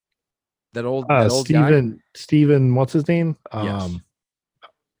 That old Steven, what's his name? Yes.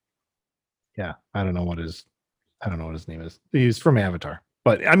 Yeah, I don't know what his name is. He's from Avatar.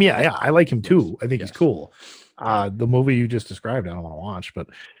 But I mean, yeah, I like him too. I think he's cool. The movie you just described, I don't want to watch, but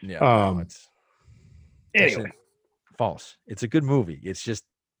anyway. False. It's a good movie. It's just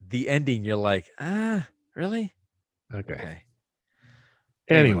the ending, you're like, really? Okay.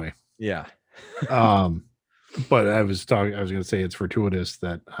 Anyway. Yeah. But I was gonna say it's fortuitous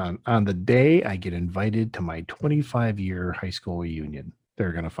that on the day I get invited to my 25-year high school reunion,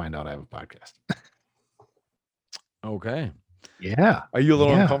 they're gonna find out I have a podcast. Okay. Yeah. Are you a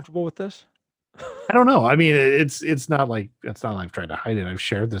little uncomfortable with this? I don't know. I mean, it's not like I've tried to hide it. I've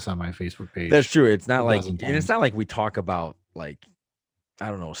shared this on my Facebook page. That's true. It's not like, and it's not like we talk about like, I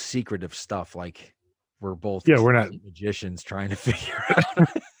don't know, secretive stuff. Like we're both we're not magicians trying to figure out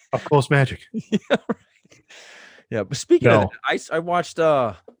up close magic. Yeah, right. Yeah. But speaking of that, I watched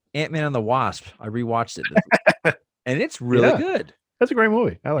Ant-Man and the Wasp. I rewatched it, and it's really good. That's a great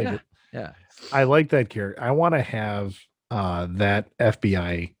movie. I like it. Yeah. I like that character. I want to have that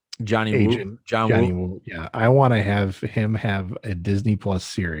FBI Johnny agent, Johnny Woo. Yeah, I want to have him have a Disney Plus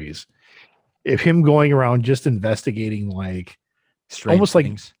series. If him going around just investigating like strange almost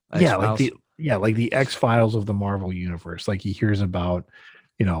things, like the X-Files of the Marvel universe. Like he hears about,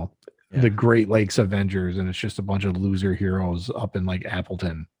 the Great Lakes Avengers, and it's just a bunch of loser heroes up in like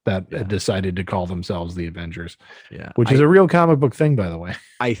Appleton that decided to call themselves the Avengers. Yeah. Which is a real comic book thing, by the way.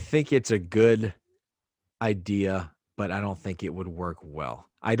 I think it's a good idea, but I don't think it would work well.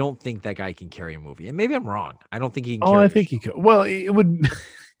 I don't think that guy can carry a movie. And maybe I'm wrong. I don't think he can I think he could. Well, it would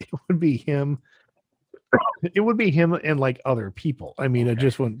be him. It would be him and like other people. I mean, it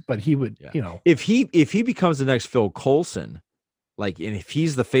just wouldn't, but he would, if he becomes the next Phil Coulson, like, and if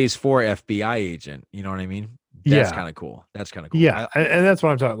he's the Phase 4 FBI agent, you know what I mean? That's kind of cool. Yeah. And that's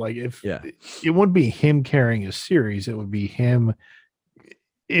what I'm talking. Like it wouldn't be him carrying a series. It would be him.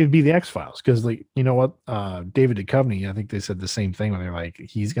 It'd be the X-Files. Cause like, you know what? David Duchovny, I think they said the same thing when they're like,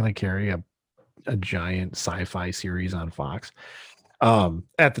 he's going to carry a giant sci-fi series on Fox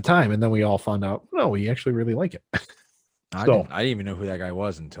at the time. And then we all found out, no, we actually really like it. I didn't even know who that guy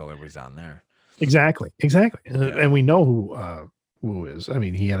was until it was on there. Exactly. Yeah. And we know who is. I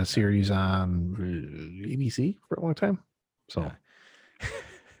mean, he had a series on ABC for a long time. So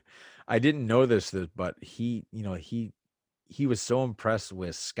I didn't know this, but he was so impressed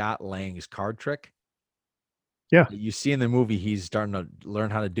with Scott Lang's card trick. Yeah. You see in the movie, he's starting to learn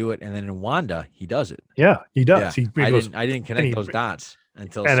how to do it. And then in Wanda, he does it. Yeah, he does. Yeah. I didn't connect those dots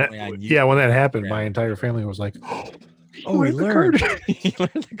until when that happened, my entire family was like, Oh, he learned. He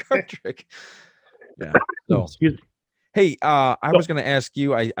learned the card trick. Yeah. So, hey, I was going to ask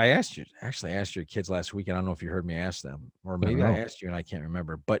you. I asked you. Actually, I asked your kids last week. I don't know if you heard me ask them, or maybe I asked you and I can't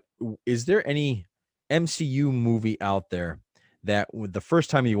remember. But is there any MCU movie out there that the first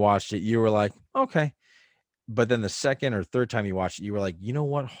time you watched it, you were like, okay, but then the second or third time you watched it, you were like, you know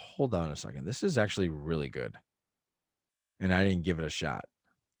what? Hold on a second. This is actually really good, and I didn't give it a shot.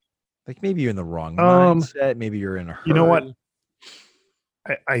 Like maybe you're in the wrong mindset. Maybe you're in a hurry. You know what?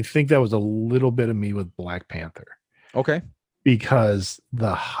 I think that was a little bit of me with Black Panther. Okay. Because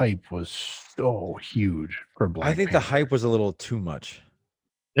the hype was so huge for Black Panther. I think the hype was a little too much.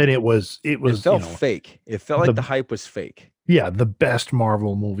 And it felt fake. It felt like the hype was fake. Yeah, the best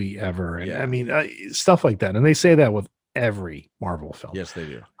Marvel movie ever. And I mean, stuff like that. And they say that with every Marvel film. Yes, they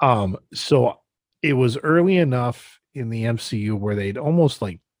do. So it was early enough in the MCU where they'd almost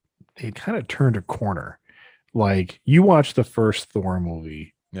like they'd kind of turned a corner. Like you watch the first Thor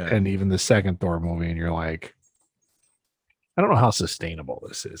movie and even the second Thor movie, and you're like, I don't know how sustainable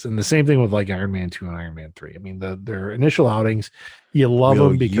this is. And the same thing with like Iron Man 2 and Iron Man 3. I mean, their initial outings, you love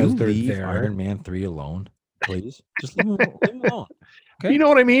them because they're there. Iron Man 3 alone, please. Just leave him alone. Okay? You know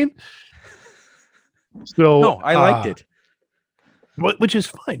what I mean? So no, I liked it. Which is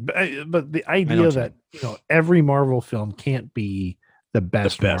fine. But the idea that every Marvel film can't be the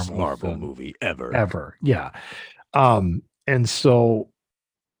best Marvel movie ever. Ever. Yeah. And so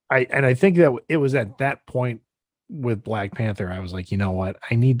I think that it was at that point with Black Panther, I was like, you know what?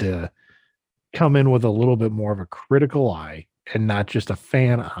 I need to come in with a little bit more of a critical eye and not just a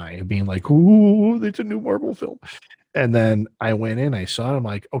fan eye, being like, ooh, it's a new Marvel film. And then I went in, I saw it, I'm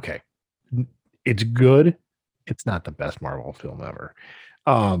like, okay, it's good. It's not the best Marvel film ever.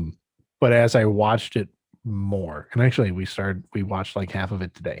 But as I watched it more, and actually we watched like half of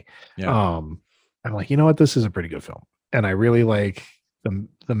it today. Yeah. I'm like, you know what? This is a pretty good film. And I really like the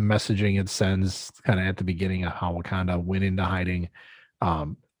messaging it sends kind of at the beginning of how Wakanda went into hiding. I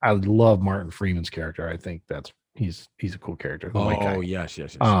love Martin Freeman's character. I think he's a cool character. The white guy. Yes.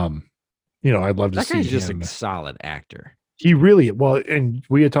 I'd love to see him. That guy's just a solid actor. He really, and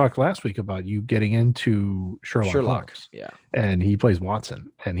we had talked last week about you getting into Sherlock Holmes. Yeah. And he plays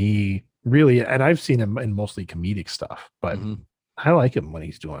Watson, and he really, and I've seen him in mostly comedic stuff, but I like him when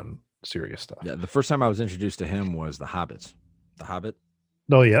he's doing serious stuff. Yeah. The first time I was introduced to him was The Hobbit.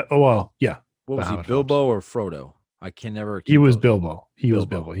 Oh yeah. Oh well, yeah. What was he, Bilbo or Frodo? I can never. He was Bilbo. He was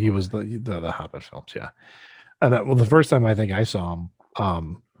Bilbo. He was the Hobbit films. Yeah. And the first time I think I saw him,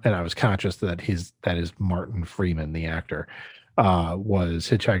 and I was conscious that is Martin Freeman, the actor, was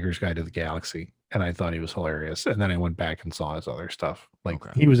Hitchhiker's Guide to the Galaxy, and I thought he was hilarious. And then I went back and saw his other stuff. Like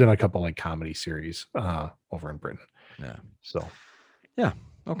he was in a couple like comedy series over in Britain. Yeah. So. Yeah.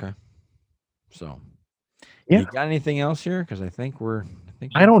 Okay. So. Yeah. You got anything else here? Because I think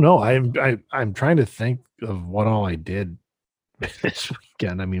I don't know. I'm trying to think of what all I did this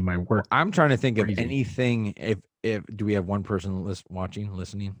weekend. I mean, my work. I'm trying to think of anything. If do we have one person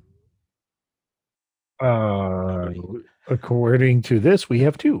listening? According to this, we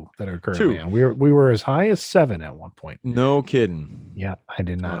have two that are currently on. We were as high as 7 at one point. No kidding. Yeah, I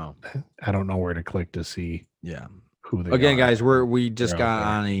did not. Wow. I don't know where to click to see. Yeah. Who they again, guys? We just got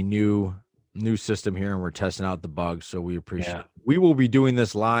on a new system here, and we're testing out the bugs, so we appreciate it. We will be doing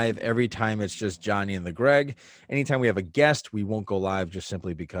this live every time it's just Johnny and the Greg. Anytime we have a guest, we won't go live just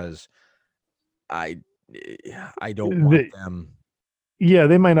simply because I don't want them. Yeah,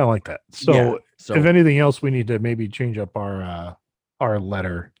 they might not like that. So if anything else, we need to maybe change up our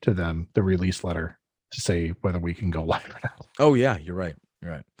letter to them, the release letter, to say whether we can go live or not. Oh yeah, you're right.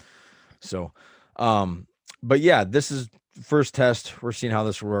 So but yeah, this is first test. We're seeing how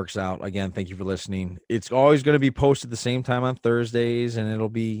this works out. Again, thank you for listening. It's always going to be posted the same time on Thursdays, and it'll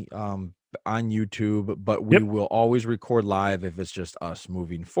be on YouTube, but we will always record live if it's just us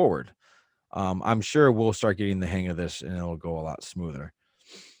moving forward. I'm sure we'll start getting the hang of this, and it'll go a lot smoother.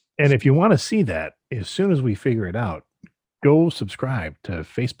 And if you want to see that, as soon as we figure it out, go subscribe to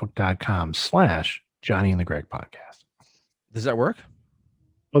facebook.com/Johnny and the Greg podcast. Does that work?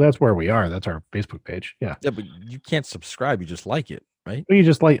 Well, that's where we are. That's our Facebook page. Yeah. Yeah, but you can't subscribe. You just like it, right? Well, you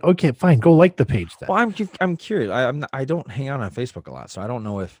just like, okay, fine. Go like the page then. Well, I'm curious. I don't hang out on Facebook a lot, so I don't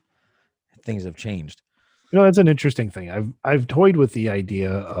know if things have changed. That's an interesting thing. I've toyed with the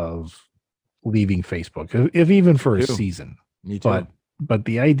idea of leaving Facebook, if even for a season. Me too. But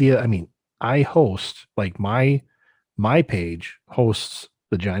the idea, I mean, I host like my page hosts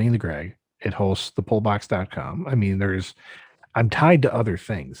the Johnny and the Greg. It hosts the pullbox.com. I mean, I'm tied to other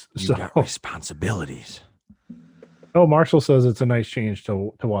things. You've got responsibilities. Oh, Marshall says it's a nice change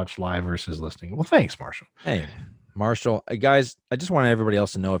to watch live versus listening. Well, thanks, Marshall. Hey, Marshall, guys, I just want everybody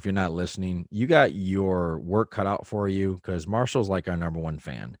else to know, if you're not listening, you got your work cut out for you, because Marshall's like our number one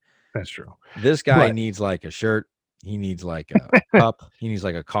fan. That's true. This guy needs like a shirt. He needs like a cup. He needs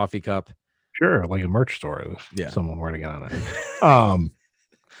like a coffee cup. Sure, like a merch store. If someone were to get on it.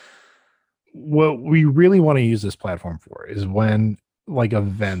 What we really want to use this platform for is when like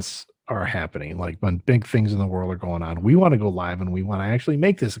events are happening, like when big things in the world are going on, we want to go live and we want to actually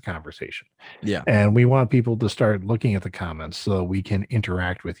make this a conversation. Yeah. And we want people to start looking at the comments so we can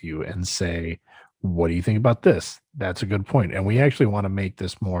interact with you and say, what do you think about this? That's a good point. And we actually want to make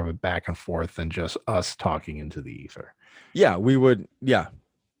this more of a back and forth than just us talking into the ether. Yeah, we would. Yeah.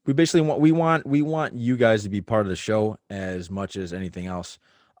 We basically want you guys to be part of the show as much as anything else.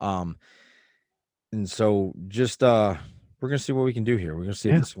 And so just we're gonna see what we can do here. We're gonna see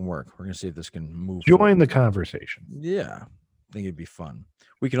if this can work. We're gonna see if this can move. Join the conversation. Yeah, I think it'd be fun.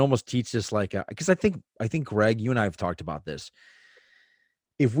 We can almost teach this like, because I think Greg, you and I have talked about this.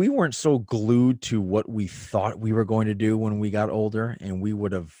 If we weren't so glued to what we thought we were going to do when we got older, and we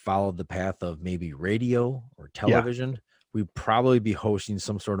would have followed the path of maybe radio or television, we'd probably be hosting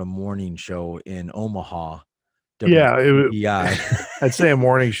some sort of morning show in Omaha. I'd say a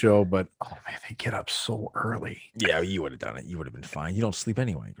morning show, but oh man, they get up so early. Yeah, you would have done it. You would have been fine. You don't sleep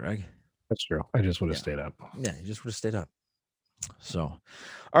anyway, Greg. That's true. I just would have stayed up. Yeah, you just would have stayed up. So,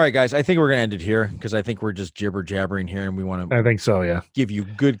 all right, guys, I think we're gonna end it here because I think we're just jibber jabbering here, and we want to. I think so. Yeah. Give you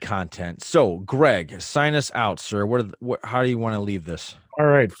good content. So, Greg, sign us out, sir. How do you want to leave this? All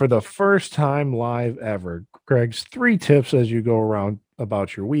right, for the first time live ever, Greg's 3 tips as you go around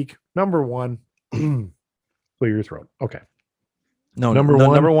about your week. Number 1. Clear your throat. Okay. Number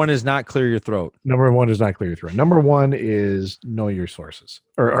one is not clear your throat. Number 1 is not clear your throat. Number 1 is know your sources,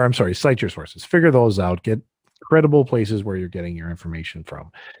 or I'm sorry, cite your sources. Figure those out. Get credible places where you're getting your information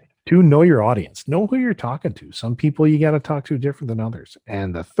from. 2, know your audience. Know who you're talking to. Some people you got to talk to different than others.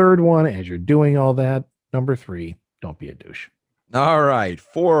 And the third one, as you're doing all that, number 3, don't be a douche. All right.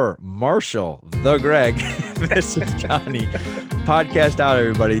 For Marshall, the Greg, this is Johnny. Podcast out,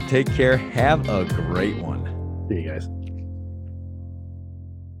 everybody. Take care. Have a great one. See you guys.